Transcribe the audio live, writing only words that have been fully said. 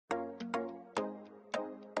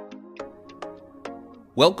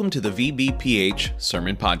Welcome to the VBPH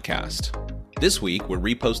Sermon Podcast. This week, we're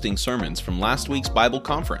reposting sermons from last week's Bible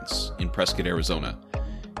conference in Prescott, Arizona.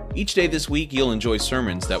 Each day this week, you'll enjoy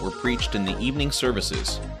sermons that were preached in the evening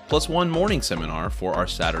services, plus one morning seminar for our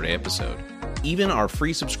Saturday episode. Even our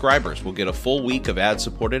free subscribers will get a full week of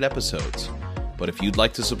ad-supported episodes. But if you'd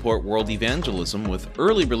like to support world evangelism with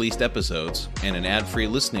early released episodes and an ad-free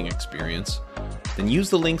listening experience, then use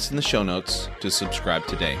the links in the show notes to subscribe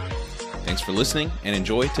today. Thanks for listening and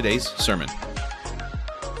enjoy today's sermon.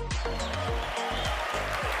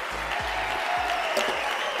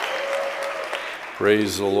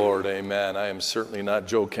 Praise the Lord, amen. I am certainly not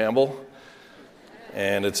Joe Campbell,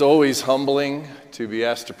 and it's always humbling to be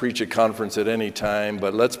asked to preach at conference at any time,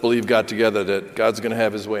 but let's believe God together that God's going to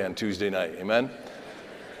have his way on Tuesday night, amen?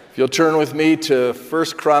 If you'll turn with me to 1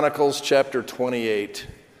 Chronicles chapter 28.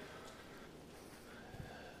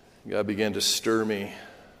 God began to stir me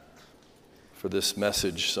for this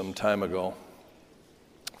message some time ago.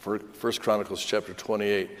 1 Chronicles chapter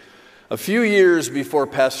 28. A few years before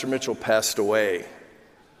Pastor Mitchell passed away,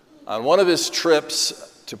 on one of his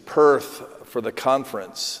trips to Perth for the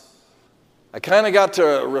conference, I kind of got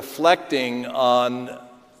to reflecting on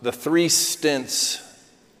the 3 stints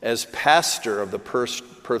as pastor of the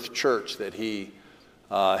Perth church that he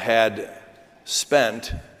had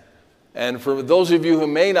spent. And for those of you who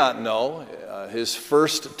may not know, his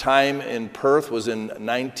first time in Perth was in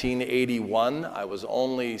 1981. I was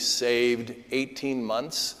only saved 18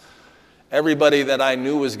 months. Everybody that I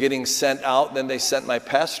knew was getting sent out, then they sent my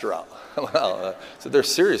pastor out. So they're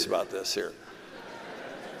serious about this here.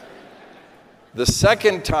 The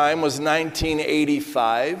second time was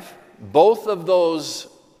 1985. Both of those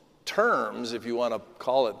terms, if you want to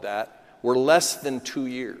call it that, were less than 2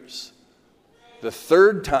 years. The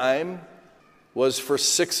third time was for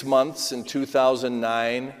 6 months in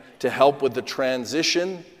 2009 to help with the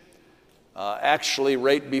transition, actually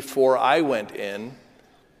right before I went in.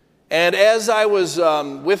 And as I was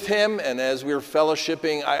with him and as we were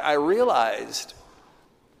fellowshipping, I realized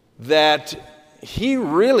that he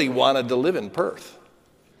really wanted to live in Perth.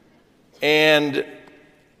 And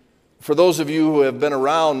for those of you who have been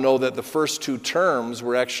around know that the first 2 terms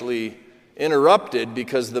were actually interrupted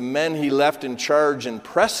because the men he left in charge in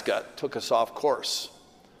Prescott took us off course.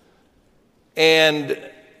 And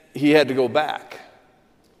he had to go back.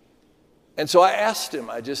 And so I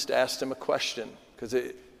just asked him a question because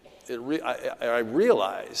I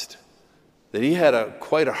realized that he had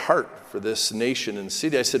quite a heart for this nation and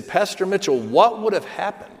city. I said, Pastor Mitchell, what would have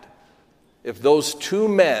happened if those 2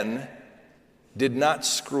 men did not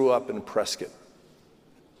screw up in Prescott?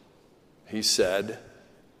 He said,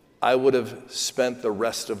 I would have spent the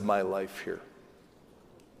rest of my life here.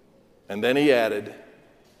 And then he added,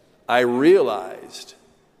 I realized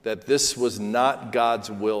that this was not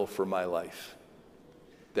God's will for my life.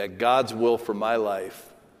 That God's will for my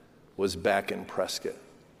life was back in Prescott.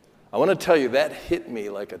 I want to tell you, that hit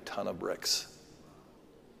me like a ton of bricks.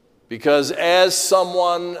 Because as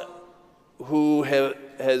someone who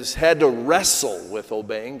has had to wrestle with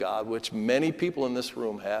obeying God, which many people in this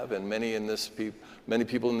room have, and many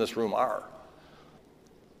people in this room are,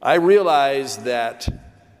 I realized that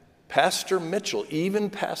Pastor Mitchell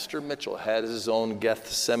had his own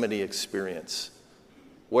Gethsemane experience,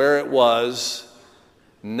 where it was,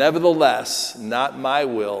 nevertheless, not my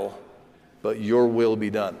will, but your will be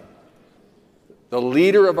done. The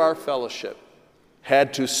leader of our fellowship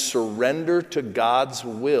had to surrender to God's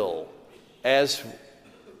will as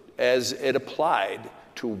it applied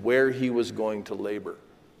to where he was going to labor.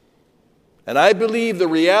 And I believe the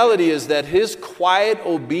reality is that his quiet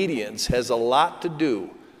obedience has a lot to do,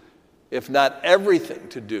 if not everything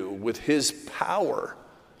to do, with his power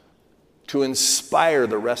to inspire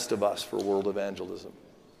the rest of us for world evangelism.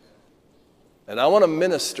 And I want to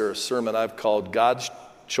minister a sermon I've called God's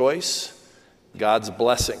Choice, God's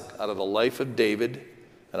Blessing, out of the life of David.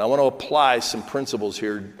 And I want to apply some principles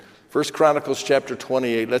here. 1 Chronicles chapter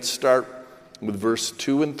 28, let's start with verse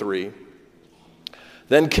 2 and 3.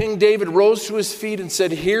 Then King David rose to his feet and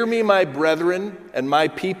said, Hear me, my brethren and my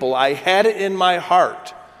people. I had it in my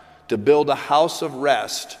heart to build a house of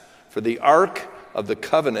rest for the ark of the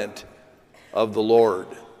covenant of the Lord.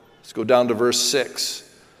 Let's go down to verse 6.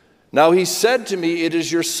 Now he said to me, It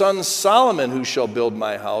is your son Solomon who shall build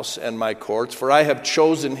my house and my courts, for I have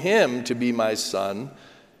chosen him to be my son,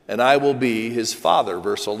 and I will be his father.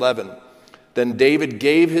 Verse 11. Then David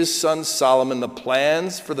gave his son Solomon the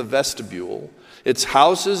plans for the vestibule, its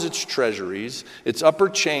houses, its treasuries, its upper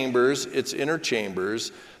chambers, its inner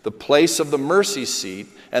chambers, the place of the mercy seat,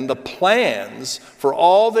 and the plans for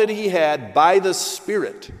all that he had by the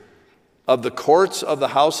Spirit of the courts of the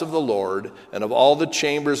house of the Lord, and of all the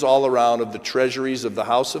chambers all around of the treasuries of the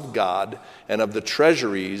house of God, and of the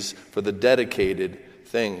treasuries for the dedicated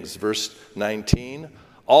things. Verse 19,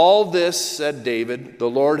 all this, said David, the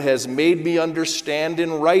Lord has made me understand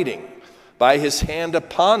in writing, by his hand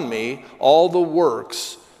upon me, all the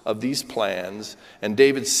works of these plans. And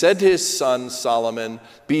David said to his son Solomon,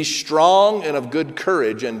 be strong and of good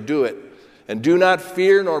courage, and do it. And do not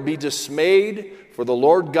fear nor be dismayed, for the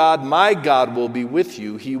Lord God, my God, will be with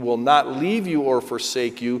you. He will not leave you or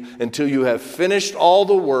forsake you until you have finished all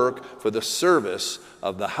the work for the service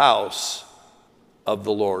of the house of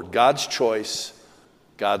the Lord. God's choice,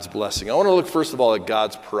 God's blessing. I want to look first of all at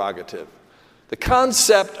God's prerogative. The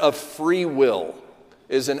concept of free will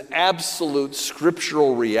is an absolute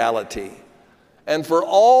scriptural reality. And for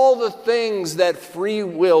all the things that free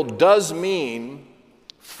will does mean,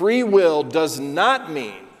 free will does not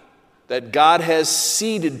mean that God has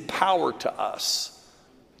ceded power to us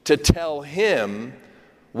to tell him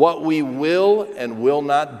what we will and will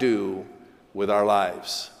not do with our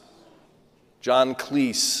lives. John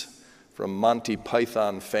Cleese, from Monty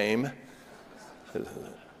Python fame, has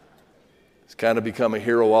kind of become a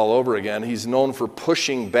hero all over again. He's known for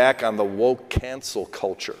pushing back on the woke cancel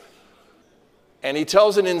culture. And he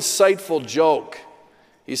tells an insightful joke.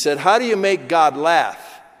 He said, how do you make God laugh?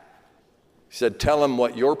 He said, tell him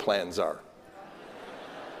what your plans are.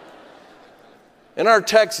 In our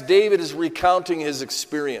text, David is recounting his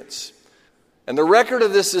experience. And the record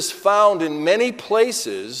of this is found in many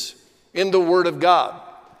places in the Word of God.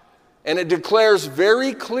 And it declares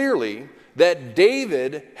very clearly that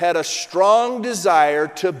David had a strong desire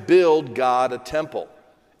to build God a temple.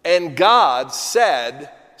 And God said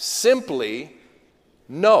simply,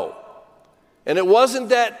 no. And it wasn't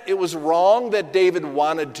that it was wrong that David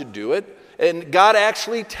wanted to do it. And God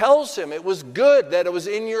actually tells him it was good that it was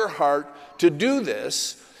in your heart to do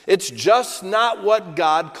this. It's just not what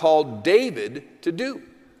God called David to do.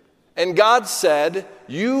 And God said,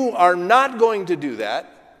 you are not going to do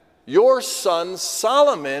that. Your son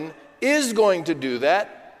Solomon is going to do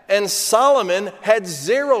that. And Solomon had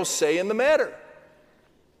zero say in the matter.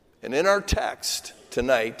 And in our text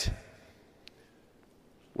tonight,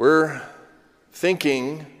 we're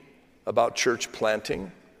thinking about church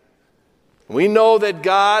planting. We know that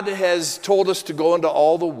God has told us to go into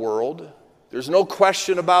all the world. There's no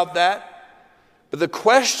question about that. But the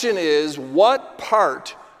question is, what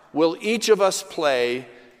part will each of us play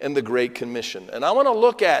in the Great Commission? And I want to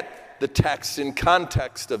look at the text in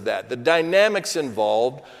context of that, the dynamics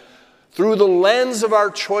involved through the lens of our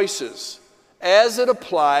choices as it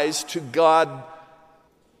applies to God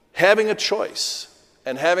having a choice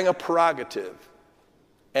and having a prerogative,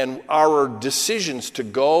 and our decisions to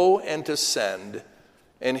go and to send.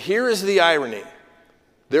 And here is the irony.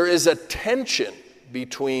 There is a tension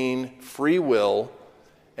between free will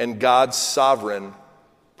and God's sovereign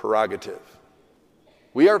prerogative.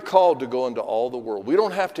 We are called to go into all the world. We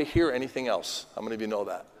don't have to hear anything else. How many of you know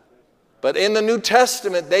that? But in the New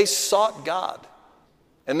Testament, they sought God.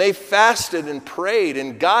 And they fasted and prayed,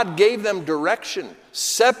 and God gave them direction.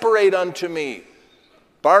 Separate unto me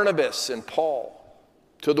Barnabas and Paul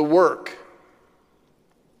to the work.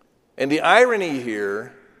 And the irony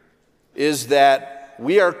here is that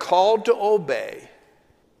we are called to obey,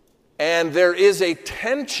 and there is a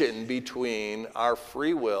tension between our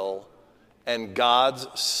free will and God's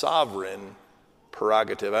sovereign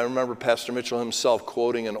prerogative. I remember Pastor Mitchell himself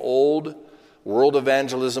quoting an old world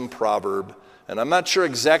evangelism proverb, and I'm not sure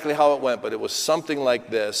exactly how it went, but it was something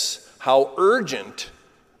like this: how urgent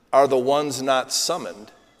are the ones not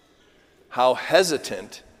summoned, how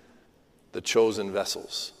hesitant the chosen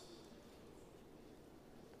vessels.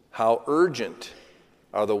 How urgent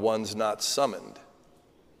are the ones not summoned,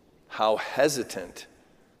 how hesitant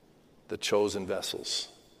the chosen vessels.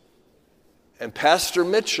 And Pastor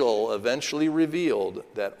Mitchell eventually revealed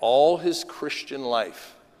that all his Christian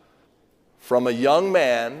life, from a young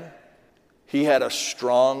man, he had a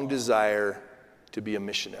strong desire to be a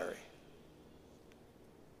missionary.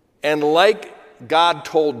 And like God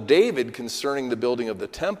told David concerning the building of the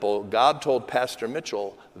temple, God told Pastor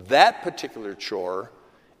Mitchell, that particular chore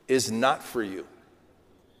is not for you.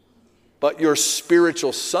 But your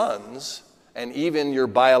spiritual sons, and even your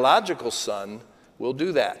biological son, will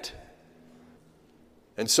do that.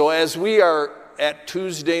 And so as we are at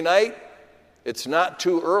Tuesday night, it's not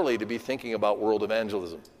too early to be thinking about world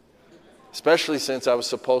evangelism, especially since I was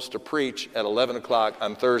supposed to preach at 11 o'clock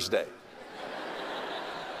on Thursday.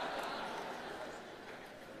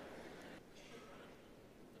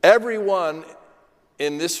 Everyone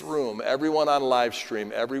in this room, everyone on live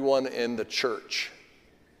stream, everyone in the church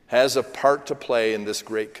has a part to play in this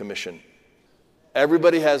Great Commission.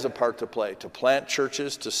 Everybody has a part to play, to plant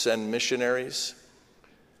churches, to send missionaries.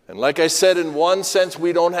 And like I said, in one sense,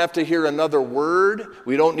 we don't have to hear another word.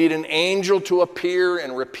 We don't need an angel to appear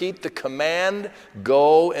and repeat the command.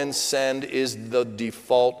 Go and send is the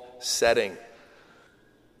default setting.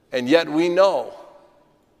 And yet we know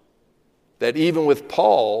that even with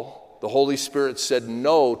Paul, the Holy Spirit said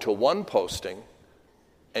no to one posting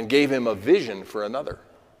and gave him a vision for another.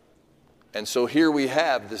 And so here we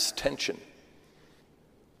have this tension.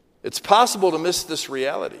 It's possible to miss this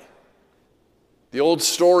reality. The old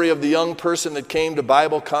story of the young person that came to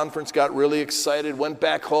Bible conference, got really excited, went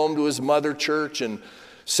back home to his mother church, and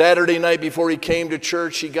Saturday night before he came to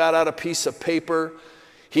church, he got out a piece of paper.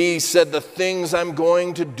 He said, the things I'm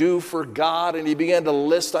going to do for God, and he began to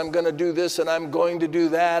list, I'm going to do this, and I'm going to do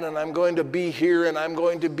that, and I'm going to be here, and I'm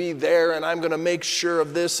going to be there, and I'm going to make sure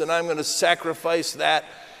of this, and I'm going to sacrifice that.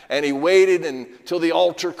 And he waited until the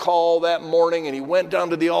altar call that morning, and he went down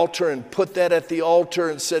to the altar and put that at the altar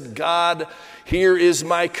and said, God, here is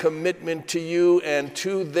my commitment to you. And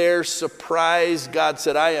to their surprise, God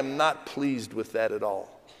said, I am not pleased with that at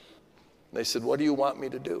all. And they said, what do you want me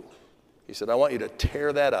to do? He said, I want you to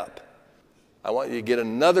tear that up. I want you to get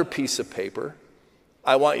another piece of paper.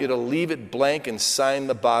 I want you to leave it blank and sign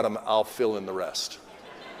the bottom. I'll fill in the rest.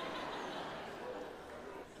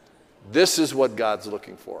 This is what God's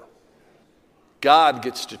looking for. God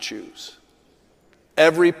gets to choose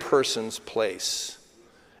every person's place.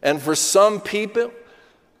 And for some people,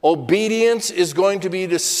 obedience is going to be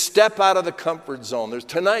to step out of the comfort zone.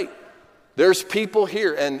 There's people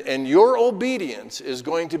here, and your obedience is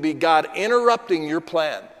going to be God interrupting your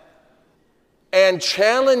plan and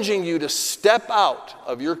challenging you to step out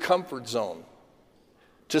of your comfort zone,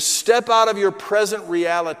 to step out of your present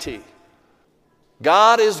reality.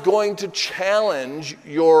 God is going to challenge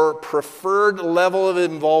your preferred level of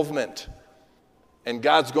involvement, and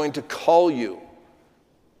God's going to call you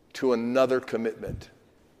to another commitment.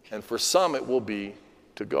 And for some, it will be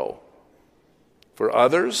to go. For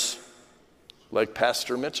others, like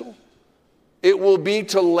Pastor Mitchell, it will be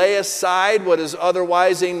to lay aside what is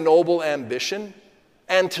otherwise a noble ambition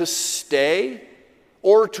and to stay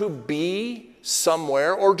or to be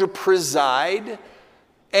somewhere or to preside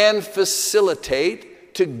and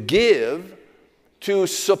facilitate, to give, to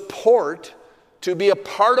support, to be a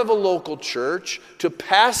part of a local church, to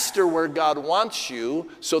pastor where God wants you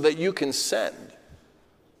so that you can send.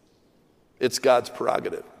 It's God's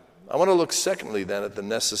prerogative. I want to look secondly then at the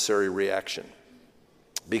necessary reaction,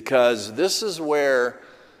 because this is where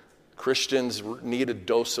Christians need a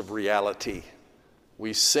dose of reality.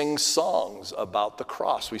 We sing songs about the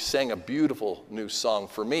cross. We sang a beautiful new song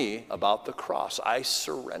for me about the cross. I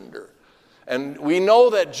surrender. And we know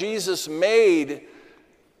that Jesus made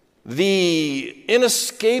the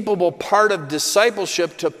inescapable part of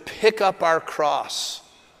discipleship to pick up our cross.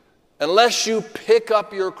 Unless you pick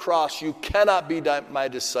up your cross, you cannot be my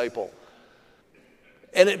disciple.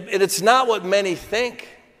 And it's not what many think.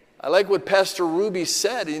 I like what Pastor Ruby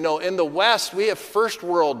said. You know, in the West, we have first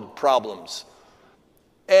world problems.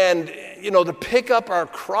 And, you know, to pick up our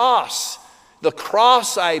cross, the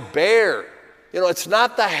cross I bear, you know, it's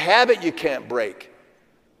not the habit you can't break.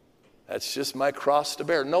 That's just my cross to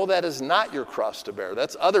bear. No, that is not your cross to bear.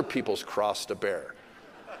 That's other people's cross to bear.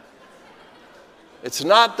 It's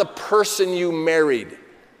not the person you married.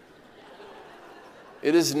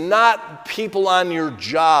 It is not people on your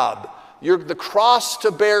job. The cross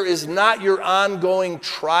to bear is not your ongoing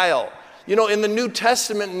trial. You know, in the New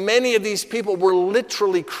Testament, many of these people were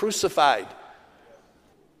literally crucified.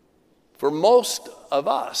 For most of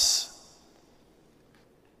us,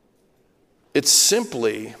 it's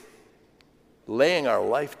simply laying our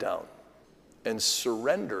life down and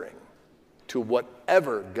surrendering to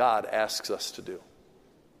whatever God asks us to do.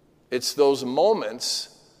 It's those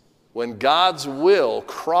moments when God's will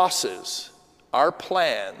crosses our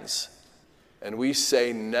plans and we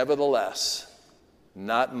say, nevertheless,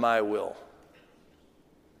 not my will,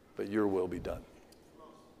 but your will be done.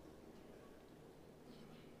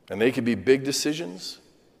 And they can be big decisions.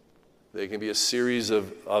 They can be a series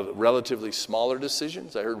of relatively smaller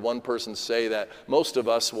decisions. I heard one person say that most of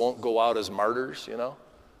us won't go out as martyrs, you know.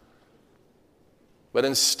 But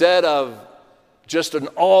instead of just an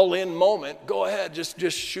all-in moment, go ahead, just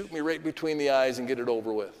shoot me right between the eyes and get it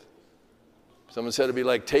over with. Someone said it'd be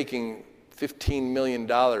like taking $15 million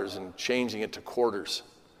and changing it to quarters,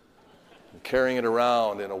 and carrying it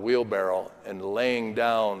around in a wheelbarrow and laying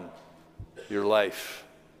down your life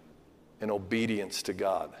in obedience to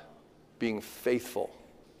God, being faithful,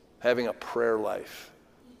 having a prayer life,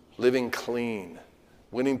 living clean,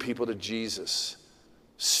 winning people to Jesus,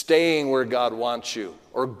 staying where God wants you,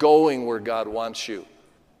 or going where God wants you.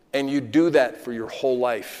 And you do that for your whole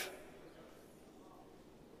life.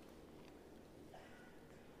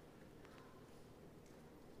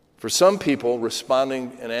 For some people,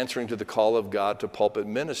 responding and answering to the call of God to pulpit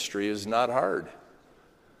ministry is not hard.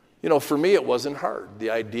 You know, for me, it wasn't hard.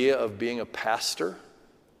 The idea of being a pastor,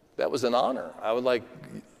 that was an honor.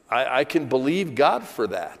 I can believe God for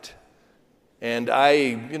that. And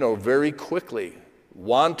I, very quickly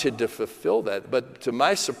wanted to fulfill that. But to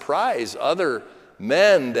my surprise, other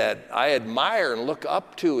men that I admire and look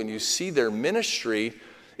up to, and you see their ministry,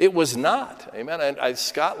 it was not. Amen. And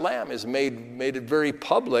Scott Lamb has made it very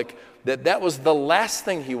public that was the last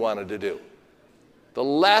thing he wanted to do. The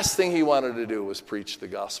last thing he wanted to do was preach the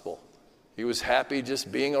gospel. He was happy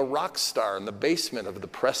just being a rock star in the basement of the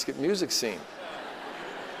Prescott music scene.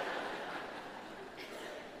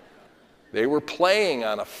 They were playing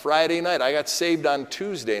on a Friday night. I got saved on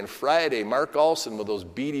Tuesday, and Friday, Mark Olson with those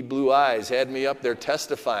beady blue eyes had me up there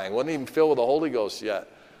testifying. Wasn't even filled with the Holy Ghost yet.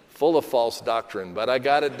 Full of false doctrine, but I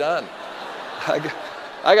got it done.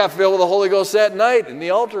 I got filled with the Holy Ghost that night in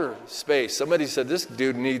the altar space. Somebody said, this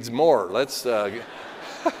dude needs more.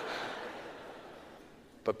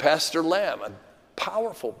 But Pastor Lamb, a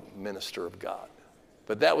powerful minister of God.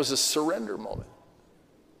 But that was a surrender moment.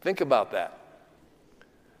 Think about that.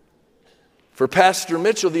 For Pastor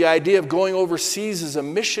Mitchell, the idea of going overseas as a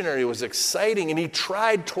missionary was exciting, and he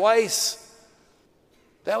tried twice.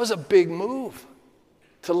 That was a big move.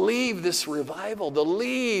 To leave this revival, to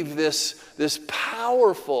leave this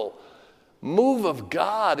powerful move of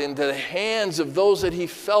God into the hands of those that he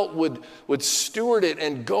felt would steward it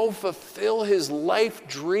and go fulfill his life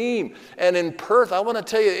dream. And in Perth, I want to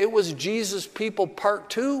tell you, it was Jesus People Part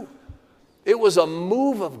 2. It was a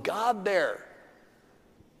move of God there.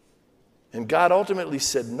 And God ultimately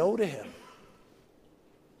said no to him.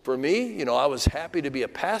 For me, I was happy to be a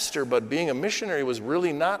pastor, but being a missionary was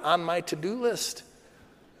really not on my to-do list.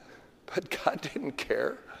 But God didn't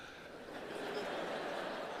care.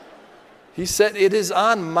 He said, it is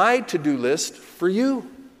on my to-do list for you.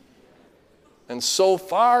 And so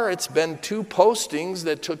far, it's been 2 postings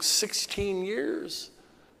that took 16 years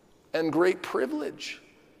and great privilege.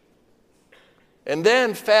 And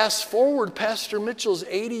then fast forward, Pastor Mitchell's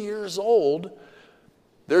 80 years old.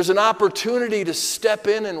 There's an opportunity to step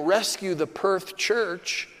in and rescue the Perth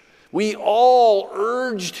church. We all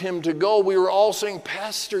urged him to go. We were all saying,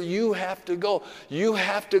 Pastor, you have to go. You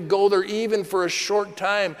have to go there even for a short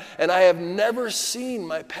time. And I have never seen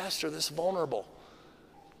my pastor this vulnerable.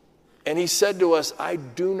 And he said to us, I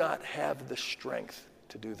do not have the strength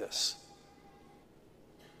to do this.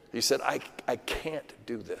 He said, I can't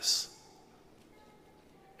do this.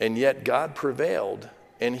 And yet God prevailed,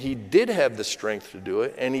 and he did have the strength to do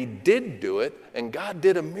it, and he did do it, and God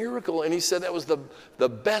did a miracle, and he said that was the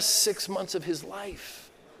best 6 months of his life.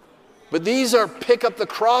 But these are pick up the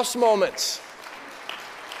cross moments.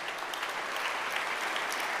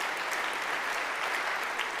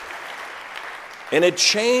 And it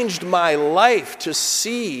changed my life to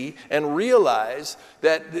see and realize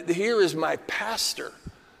that here is my pastor,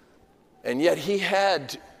 and yet he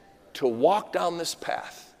had to walk down this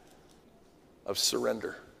path of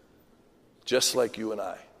surrender, just like you and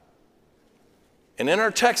I. And in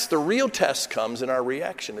our text, the real test comes in our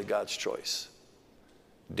reaction to God's choice.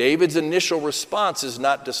 David's initial response is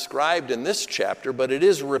not described in this chapter, but it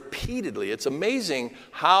is repeatedly. It's amazing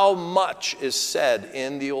how much is said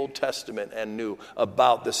in the Old Testament and New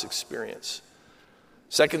about this experience.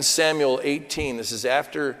 2 Samuel 18, this is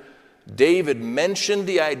after David mentioned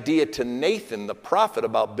the idea to Nathan, the prophet,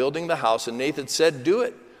 about building the house, and Nathan said, do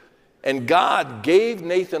it. And God gave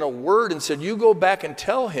Nathan a word and said, you go back and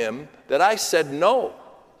tell him that I said no.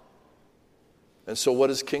 And so what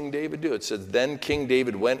does King David do? It says, then King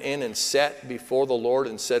David went in and sat before the Lord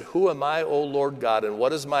and said, who am I, O Lord God, and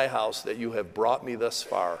what is my house that you have brought me thus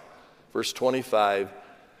far? Verse 25,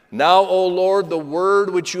 now, O Lord, the word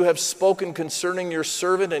which you have spoken concerning your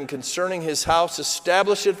servant and concerning his house,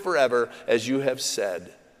 establish it forever as you have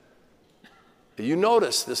said. You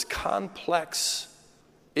notice this complex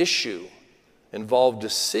issue involved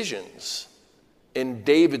decisions in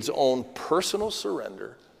David's own personal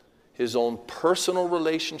surrender, his own personal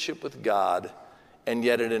relationship with God, and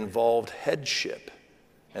yet it involved headship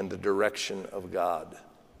and the direction of God.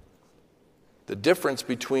 The difference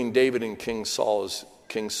between David and King Saul is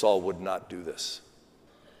King Saul would not do this.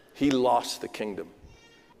 He lost the kingdom.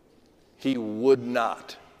 He would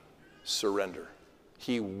not surrender.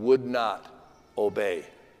 He would not obey.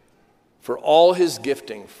 For all his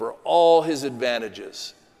gifting, for all his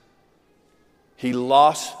advantages, He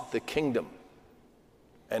lost the kingdom.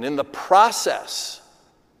 And in the process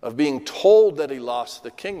of being told that he lost the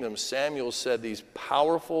kingdom, Samuel said these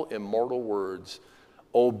powerful, immortal words,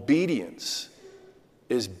 obedience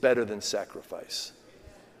is better than sacrifice.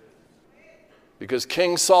 Because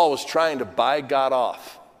King Saul was trying to buy God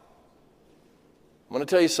off. I'm going to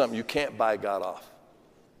tell you something, you can't buy God off.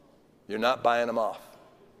 You're not buying him off.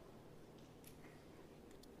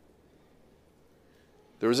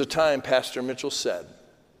 There was a time, Pastor Mitchell said,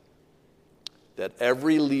 that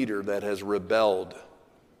every leader that has rebelled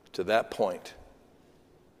to that point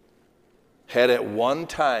had at one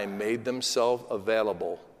time made themselves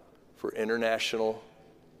available for international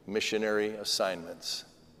missionary assignments.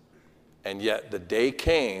 And yet the day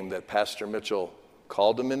came that Pastor Mitchell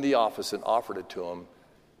called him in the office and offered it to him,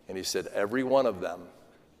 and he said every one of them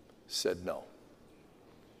said no.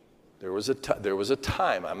 There was a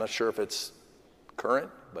time, I'm not sure if it's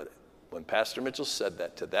current, but when Pastor Mitchell said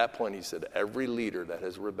that, to that point he said every leader that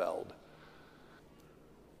has rebelled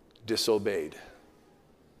disobeyed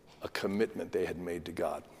a commitment they had made to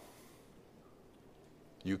God.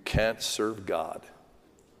 You can't serve God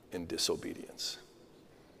in disobedience.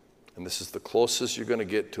 And this is the closest you're going to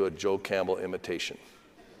get to a Joe Campbell imitation.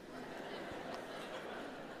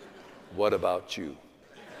 What about you?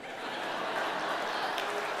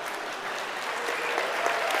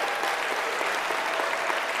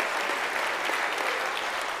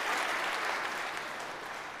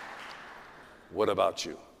 What about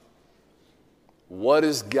you? What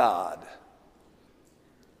is God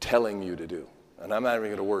telling you to do? And I'm not even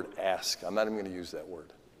going to word ask. I'm not even going to use that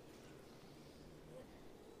word.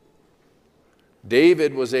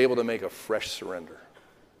 David was able to make a fresh surrender.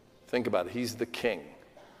 Think about it. He's the king.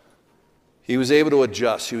 He was able to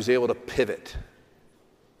adjust. He was able to pivot.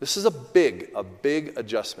 This is a big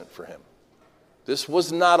adjustment for him. This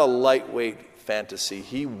was not a lightweight fantasy.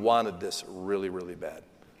 He wanted this really, really bad.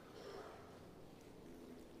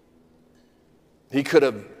 He could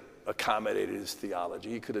have accommodated his theology.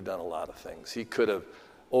 He could have done a lot of things. He could have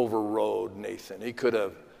overrode Nathan. He could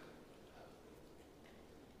have,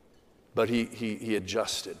 but he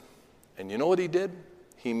adjusted. And you know what he did?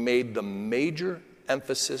 He made the major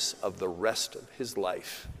emphasis of the rest of his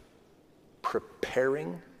life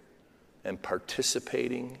preparing and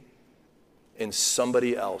participating in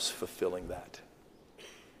somebody else fulfilling that.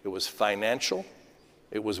 It was financial.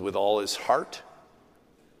 It was with all his heart.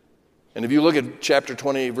 And if you look at chapter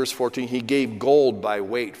 28, verse 14, he gave gold by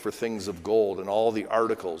weight for things of gold and all the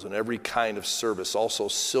articles and every kind of service. Also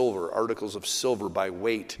silver, articles of silver by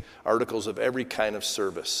weight, articles of every kind of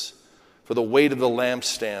service. For the weight of the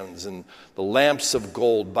lampstands and the lamps of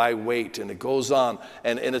gold by weight. And it goes on.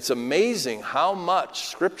 And it's amazing how much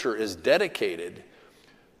Scripture is dedicated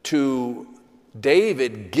to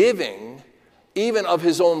David giving even of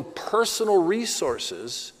his own personal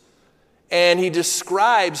resources. And he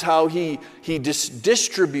describes how he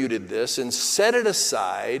distributed this and set it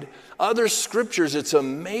aside. Other scriptures, it's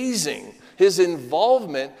amazing. His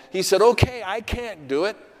involvement, he said, okay, I can't do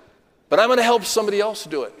it, but I'm going to help somebody else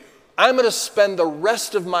do it. I'm going to spend the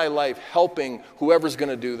rest of my life helping whoever's going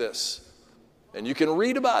to do this. And you can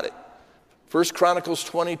read about it. 1 Chronicles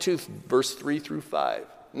 22, verse 3 through 5.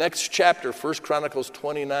 Next chapter, 1 Chronicles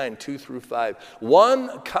 29, 2 through 5.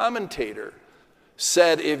 One commentator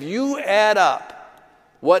said if you add up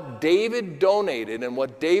what David donated and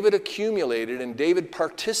what David accumulated and David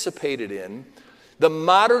participated in, the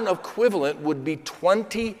modern equivalent would be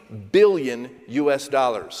 20 billion US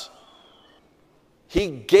dollars. He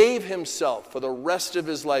gave himself for the rest of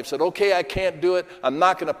his life, said, okay, I can't do it. I'm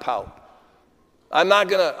not going to pout. I'm not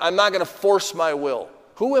going to force my will.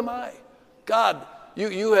 Who am I? God,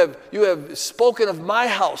 you have spoken of my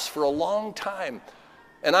house for a long time.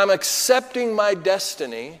 And I'm accepting my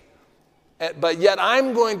destiny, but yet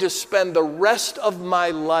I'm going to spend the rest of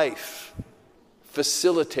my life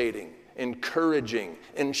facilitating, encouraging,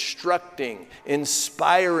 instructing,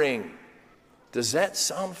 inspiring. Does that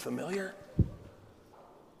sound familiar?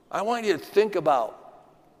 I want you to think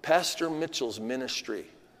about Pastor Mitchell's ministry,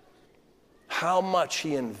 how much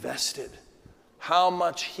he invested, how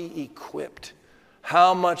much he equipped,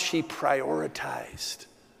 how much he prioritized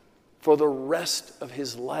for the rest of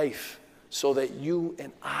his life so that you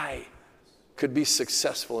and I could be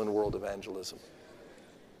successful in world evangelism.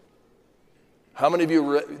 How many of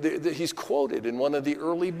you, he's quoted in one of the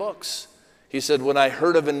early books. He said, when I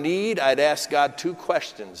heard of a need, I'd ask God two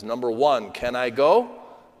questions. Number one, can I go?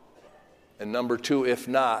 And number two, if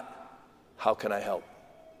not, how can I help?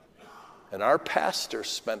 And our pastor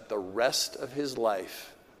spent the rest of his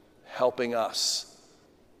life helping us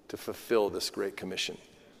to fulfill this great commission.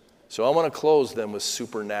 So I want to close then with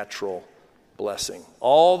supernatural blessing.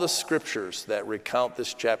 All the scriptures that recount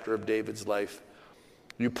this chapter of David's life,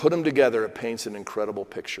 you put them together, it paints an incredible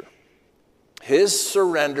picture. His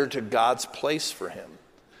surrender to God's place for him,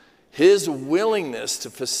 his willingness to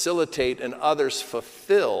facilitate and others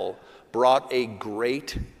fulfill, brought a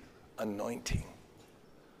great anointing.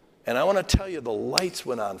 And I want to tell you, the lights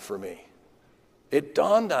went on for me. It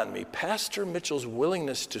dawned on me, Pastor Mitchell's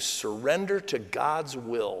willingness to surrender to God's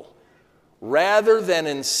will rather than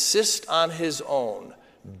insist on his own,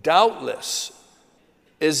 doubtless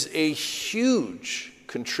is a huge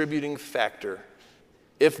contributing factor,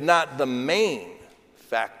 if not the main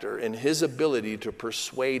factor, in his ability to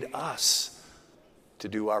persuade us to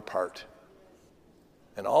do our part.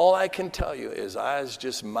 And all I can tell you is I was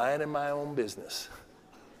just minding my own business,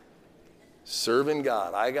 serving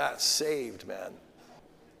God. I got saved, man.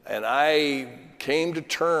 And I came to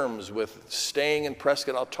terms with staying in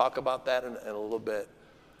Prescott. I'll talk about that in a little bit.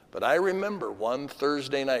 But I remember one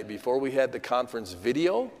Thursday night, before we had the conference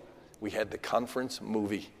video, we had the conference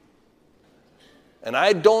movie. And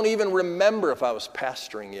I don't even remember if I was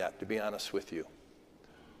pastoring yet, to be honest with you.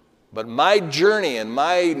 But my journey and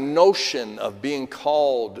my notion of being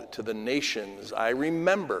called to the nations, I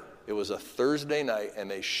remember it was a Thursday night and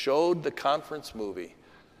they showed the conference movie.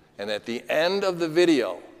 And at the end of the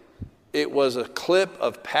video, it was a clip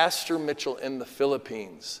of Pastor Mitchell in the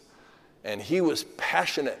Philippines. And he was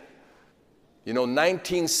passionate.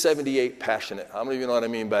 1978 passionate. How many of you know what I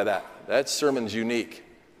mean by that? That sermon's unique.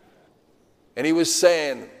 And he was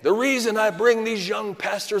saying, the reason I bring these young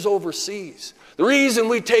pastors overseas, the reason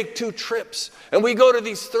we take 2 trips and we go to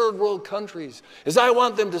these third world countries is I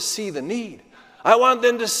want them to see the need. I want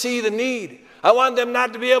them to see the need. I want them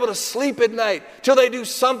not to be able to sleep at night till they do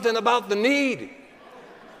something about the need.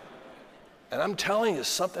 And I'm telling you,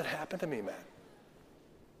 something happened to me, man.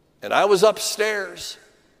 And I was upstairs.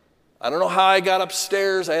 I don't know how I got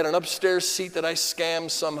upstairs. I had an upstairs seat that I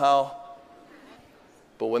scammed somehow.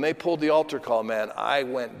 But when they pulled the altar call, man, I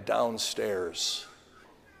went downstairs.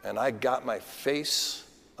 And I got my face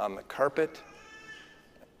on the carpet.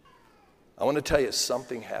 I want to tell you,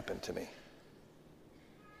 something happened to me.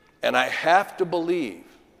 And I have to believe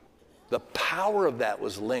the power of that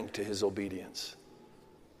was linked to his obedience.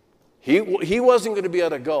 He wasn't going to be able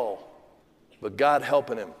to go, but God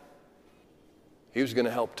helping him. He was going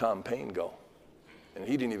to help Tom Payne go. And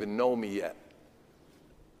he didn't even know me yet.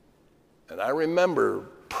 And I remember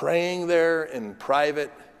praying there in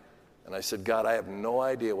private, and I said, God, I have no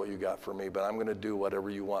idea what you got for me, but I'm going to do whatever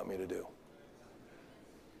you want me to do.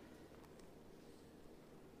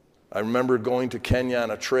 I remember going to Kenya on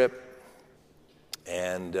a trip,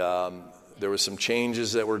 and there were some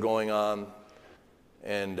changes that were going on.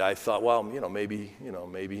 And I thought, well, maybe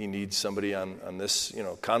he needs somebody on this,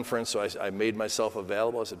 conference. So I made myself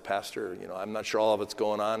available. I said, Pastor, I'm not sure all of it's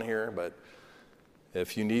going on here, but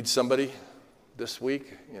if you need somebody this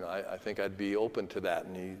week, I think I'd be open to that.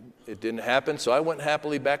 And it didn't happen. So I went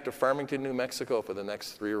happily back to Farmington, New Mexico for the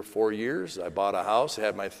next 3 or 4 years. I bought a house,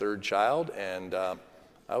 had my 3rd child, and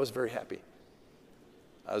I was very happy.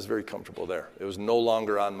 I was very comfortable there. It was no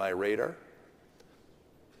longer on my radar.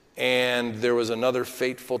 And there was another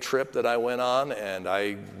fateful trip that I went on, and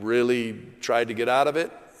I really tried to get out of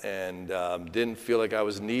it and didn't feel like I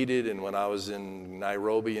was needed. And when I was in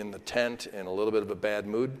Nairobi in the tent in a little bit of a bad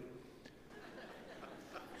mood,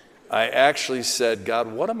 I actually said,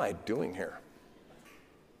 God, what am I doing here?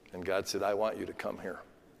 And God said, I want you to come here.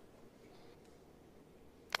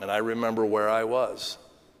 And I remember where I was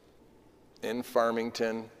in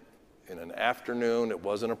Farmington. In an afternoon, it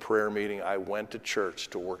wasn't a prayer meeting. I went to church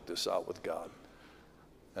to work this out with God.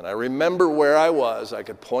 And I remember where I was. I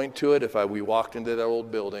could point to it if we walked into that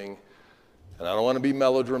old building. And I don't want to be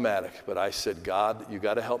melodramatic, but I said, God, you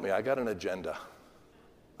got to help me. I got an agenda.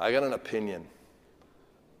 I got an opinion.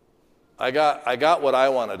 I got what I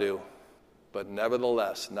want to do, but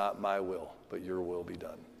nevertheless, not my will, but your will be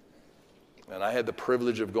done. And I had the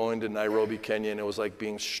privilege of going to Nairobi, Kenya, and it was like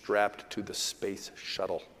being strapped to the space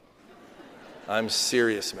shuttle. I'm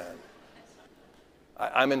serious, man.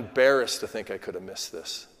 I'm embarrassed to think I could have missed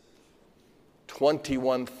this.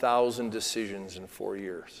 21,000 decisions in 4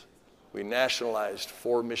 years. We nationalized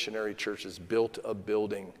 4 missionary churches, built a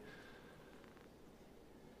building.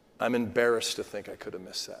 I'm embarrassed to think I could have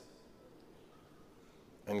missed that.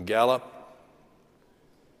 In Gallup,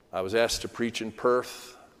 I was asked to preach in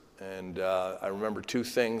Perth, and I remember 2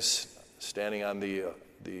 things standing on the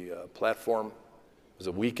platform. It was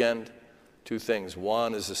a weekend. 2 things.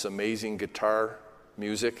 One is this amazing guitar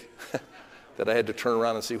music that I had to turn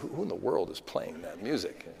around and see who in the world is playing that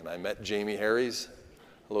music. And I met Jamie Harries.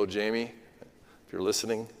 Hello, Jamie, if you're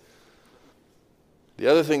listening. The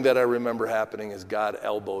other thing that I remember happening is God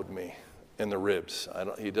elbowed me in the ribs.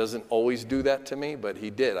 He doesn't always do that to me, but he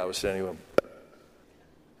did. I was standing with him,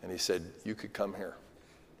 and he said, you could come here.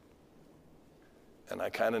 And I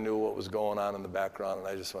kind of knew what was going on in the background, and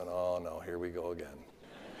I just went, oh, no, here we go again.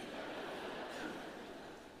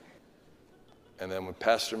 And then when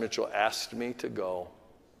Pastor Mitchell asked me to go,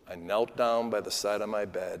 I knelt down by the side of my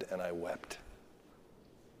bed, and I wept.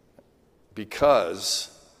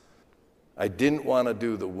 Because I didn't want to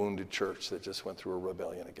do the wounded church that just went through a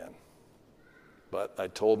rebellion again. But I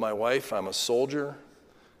told my wife, I'm a soldier.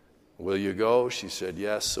 Will you go? She said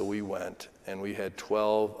yes, so we went. And we had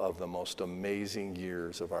 12 of the most amazing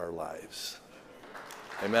years of our lives.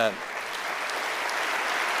 Amen.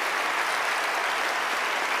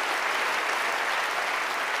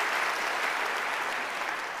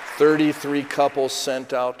 "33 couples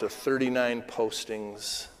sent out to 39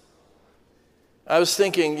 postings." I was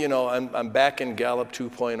thinking, I'm back in Gallup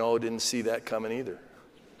 2.0, didn't see that coming either.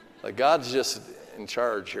 Like, God's just in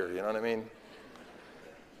charge here, you know what I mean?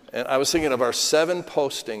 And I was thinking of our 7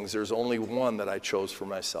 postings, there's only one that I chose for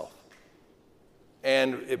myself.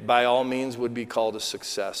 And it, by all means, would be called a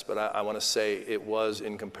success, but I want to say it was,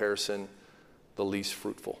 in comparison, the least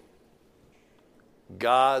fruitful.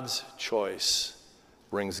 God's choice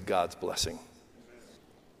brings God's blessing.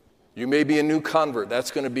 You may be a new convert.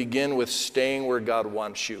 That's going to begin with staying where God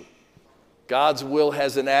wants you. God's will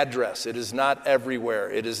has an address. It is not everywhere.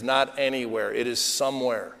 It is not anywhere. It is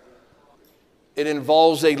somewhere. It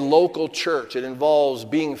involves a local church. It involves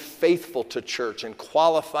being faithful to church and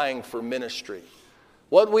qualifying for ministry.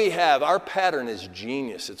 What we have, our pattern is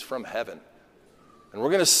genius. It's from heaven. And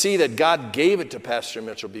we're going to see that God gave it to Pastor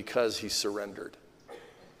Mitchell because he surrendered.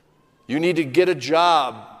 You need to get a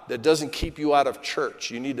job that doesn't keep you out of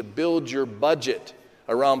church. You need to build your budget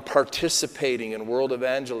around participating in world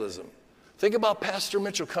evangelism. Think about Pastor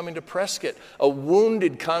Mitchell coming to Prescott, a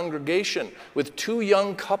wounded congregation with 2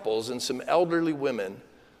 young couples and some elderly women.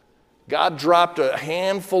 God dropped a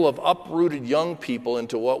handful of uprooted young people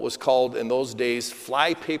into what was called in those days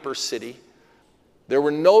Flypaper City. There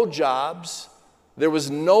were no jobs, there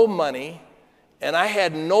was no money, and I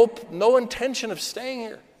had no intention of staying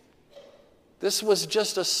here. This was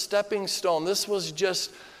just a stepping stone. This was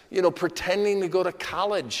just, pretending to go to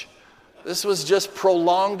college. This was just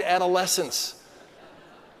prolonged adolescence.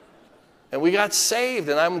 And we got saved,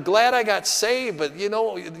 and I'm glad I got saved, but you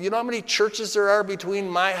know how many churches there are between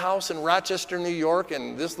my house in Rochester, New York,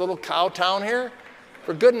 and this little cow town here?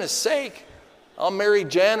 For goodness sake, I'll marry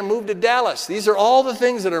Jan and move to Dallas. These are all the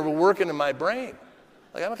things that are working in my brain.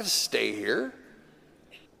 Like, I'm not going to stay here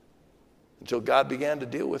until God began to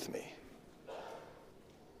deal with me.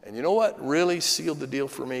 And you know what really sealed the deal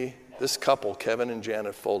for me? This couple, Kevin and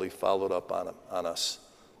Janet Foley, followed up on us.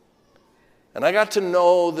 And I got to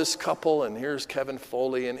know this couple, and here's Kevin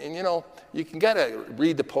Foley. And you can got to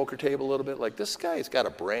read the poker table a little bit. Like, this guy's got a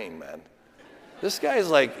brain, man. This guy's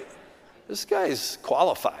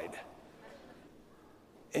qualified.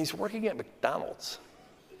 And he's working at McDonald's.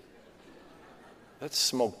 That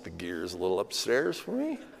smoked the gears a little upstairs for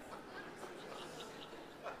me.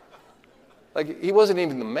 Like, he wasn't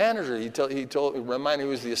even the manager. He reminded me he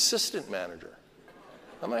was the assistant manager.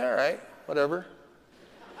 I'm like, all right, whatever.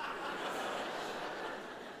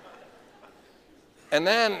 And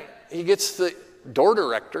then he gets the door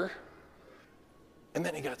director, and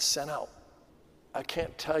then he got sent out. I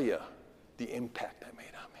can't tell you the impact that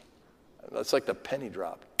made on me. That's like the penny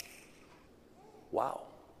drop. Wow,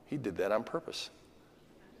 he did that on purpose.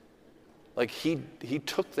 Like, he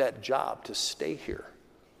took that job to stay here.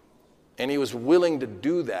 And he was willing to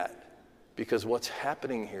do that because what's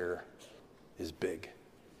happening here is big.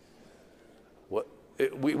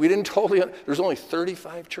 We didn't totally, there's only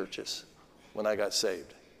 35 churches when I got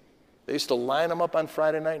saved. They used to line them up on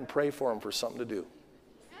Friday night and pray for them for something to do.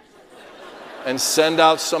 And send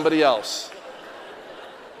out somebody else.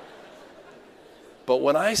 But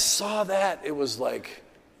when I saw that, it was like,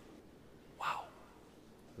 wow,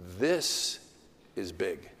 this is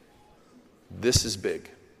big. This is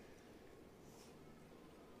big.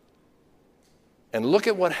 And look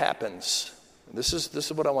at what happens. This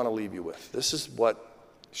is what I want to leave you with. This is what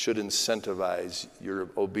should incentivize your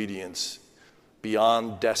obedience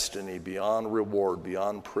beyond destiny, beyond reward,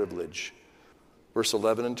 beyond privilege. Verse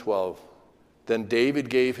 11 and 12. Then David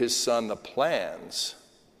gave his son the plans.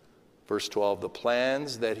 Verse 12, the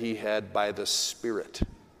plans that he had by the Spirit.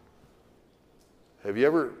 Have you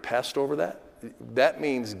ever passed over that? That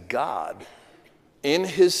means God, in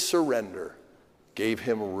his surrender, gave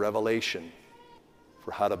him revelation for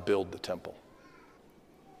how to build the temple.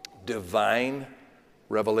 divine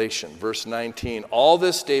revelation. Verse 19, all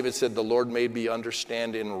this, David said, the Lord made me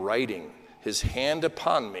understand in writing, his hand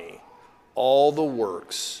upon me, all the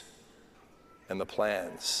works and the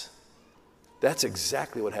plans. That's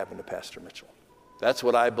exactly what happened to Pastor Mitchell. That's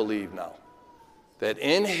what I believe now. That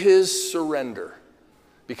in his surrender,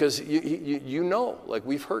 because you know, like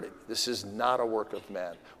we've heard it, this is not a work of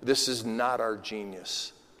man. This is not our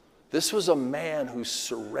genius. This was a man who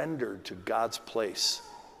surrendered to God's place.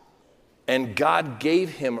 And God gave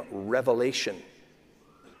him revelation.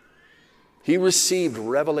 He received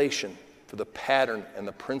revelation for the pattern and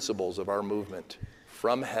the principles of our movement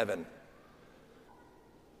from heaven.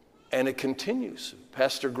 And it continues.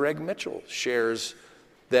 Pastor Greg Mitchell shares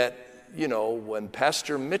that, when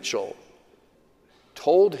Pastor Mitchell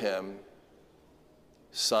told him,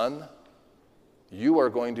 son, you are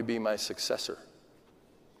going to be my successor.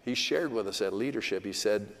 He shared with us at leadership, he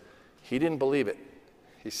said, he didn't believe it.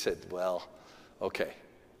 He said, well, okay,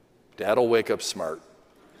 Dad'll wake up smart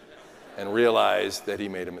and realize that he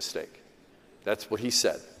made a mistake. That's what he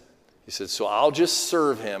said. He said, so I'll just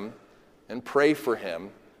serve him and pray for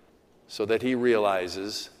him so that he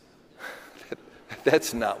realizes that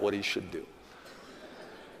that's not what he should do.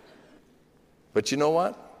 But you know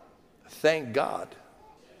what? Thank God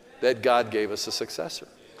that God gave us a successor.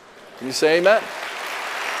 Can you say amen?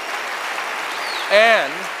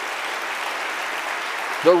 And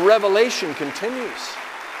the revelation continues.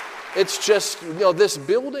 It's just, this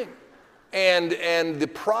building and the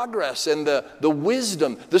progress and the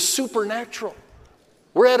wisdom, the supernatural.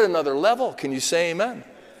 We're at another level. Can you say amen?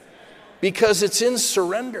 Because it's in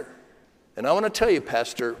surrender. And I want to tell you,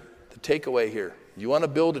 Pastor, the takeaway here. You want to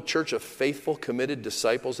build a church of faithful, committed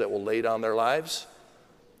disciples that will lay down their lives?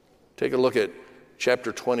 Take a look at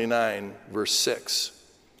chapter 29, verse 6.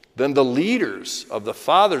 Then the leaders of the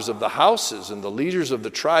fathers of the houses and the leaders of the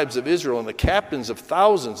tribes of Israel and the captains of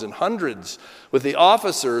thousands and hundreds with the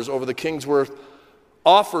officers over the king's worth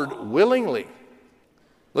offered willingly.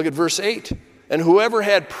 Look at verse 8. And whoever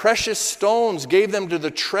had precious stones gave them to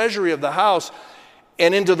the treasury of the house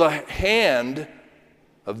and into the hand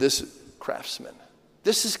of this craftsman.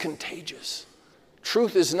 This is contagious.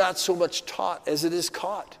 Truth is not so much taught as it is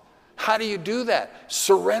caught. How do you do that?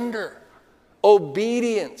 Surrender,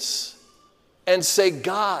 obedience, and say,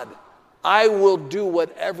 God, I will do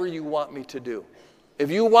whatever you want me to do. If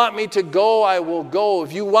you want me to go, I will go.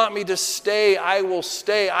 If you want me to stay, I will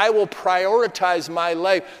stay. I will prioritize my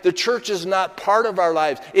life. The church is not part of our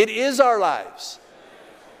lives. It is our lives.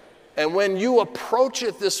 And when you approach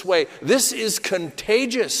it this way, this is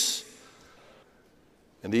contagious.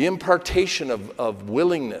 And the impartation of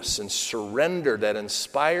willingness and surrender that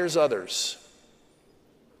inspires others.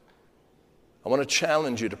 I want to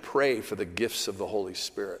challenge you to pray for the gifts of the Holy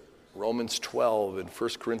Spirit. Romans 12 and 1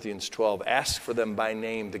 Corinthians 12, ask for them by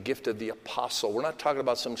name, the gift of the apostle. We're not talking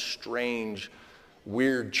about some strange,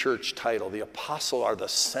 weird church title. The apostle are the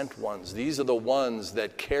sent ones. These are the ones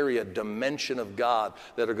that carry a dimension of God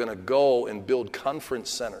that are going to go and build conference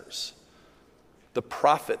centers. The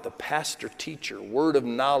prophet, the pastor, teacher, word of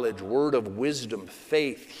knowledge, word of wisdom,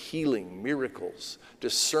 faith, healing, miracles,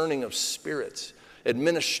 discerning of spirits,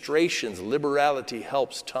 administrations, liberality,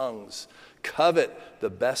 helps, tongues. Covet the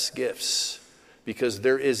best gifts because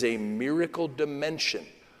there is a miracle dimension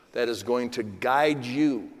that is going to guide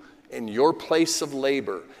you in your place of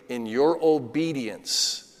labor, in your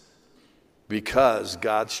obedience, because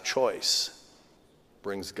God's choice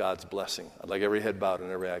brings God's blessing. I'd like every head bowed and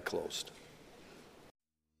every eye closed.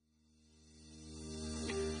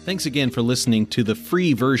 Thanks again for listening to the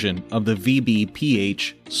free version of the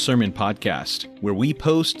VBPH Sermon Podcast, where we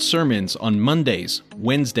post sermons on Mondays,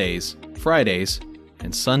 Wednesdays, Fridays,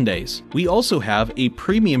 and Sundays. We also have a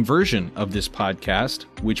premium version of this podcast,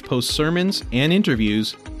 which posts sermons and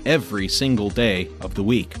interviews every single day of the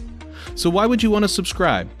week. So why would you want to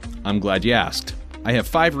subscribe? I'm glad you asked. I have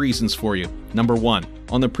 5 reasons for you. Number 1,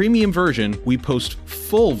 on the premium version, we post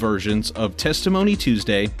full versions of Testimony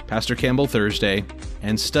Tuesday, Pastor Campbell Thursday,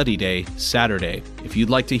 and Study Day Saturday. If you'd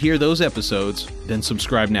like to hear those episodes, then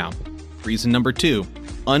subscribe now. Reason number 2,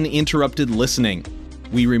 uninterrupted listening.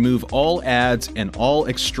 We remove all ads and all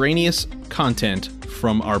extraneous content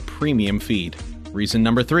from our premium feed. Reason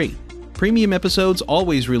number 3, premium episodes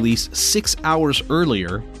always release 6 hours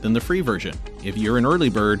earlier than the free version. If you're an early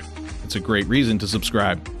bird, it's a great reason to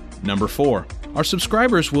subscribe. Number 4, our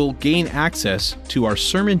subscribers will gain access to our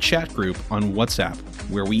sermon chat group on WhatsApp,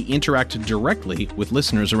 where we interact directly with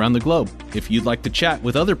listeners around the globe. If you'd like to chat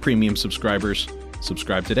with other premium subscribers,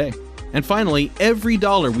 subscribe today. And finally, every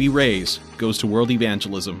dollar we raise goes to world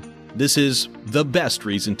evangelism. This is the best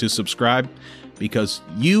reason to subscribe, because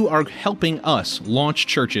you are helping us launch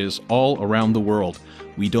churches all around the world.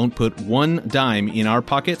 We don't put one dime in our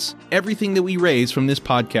pockets. Everything that we raise from this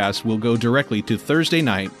podcast will go directly to Thursday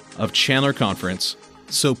night of Chandler Conference.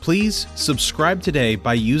 So please subscribe today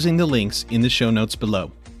by using the links in the show notes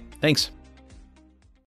below. Thanks.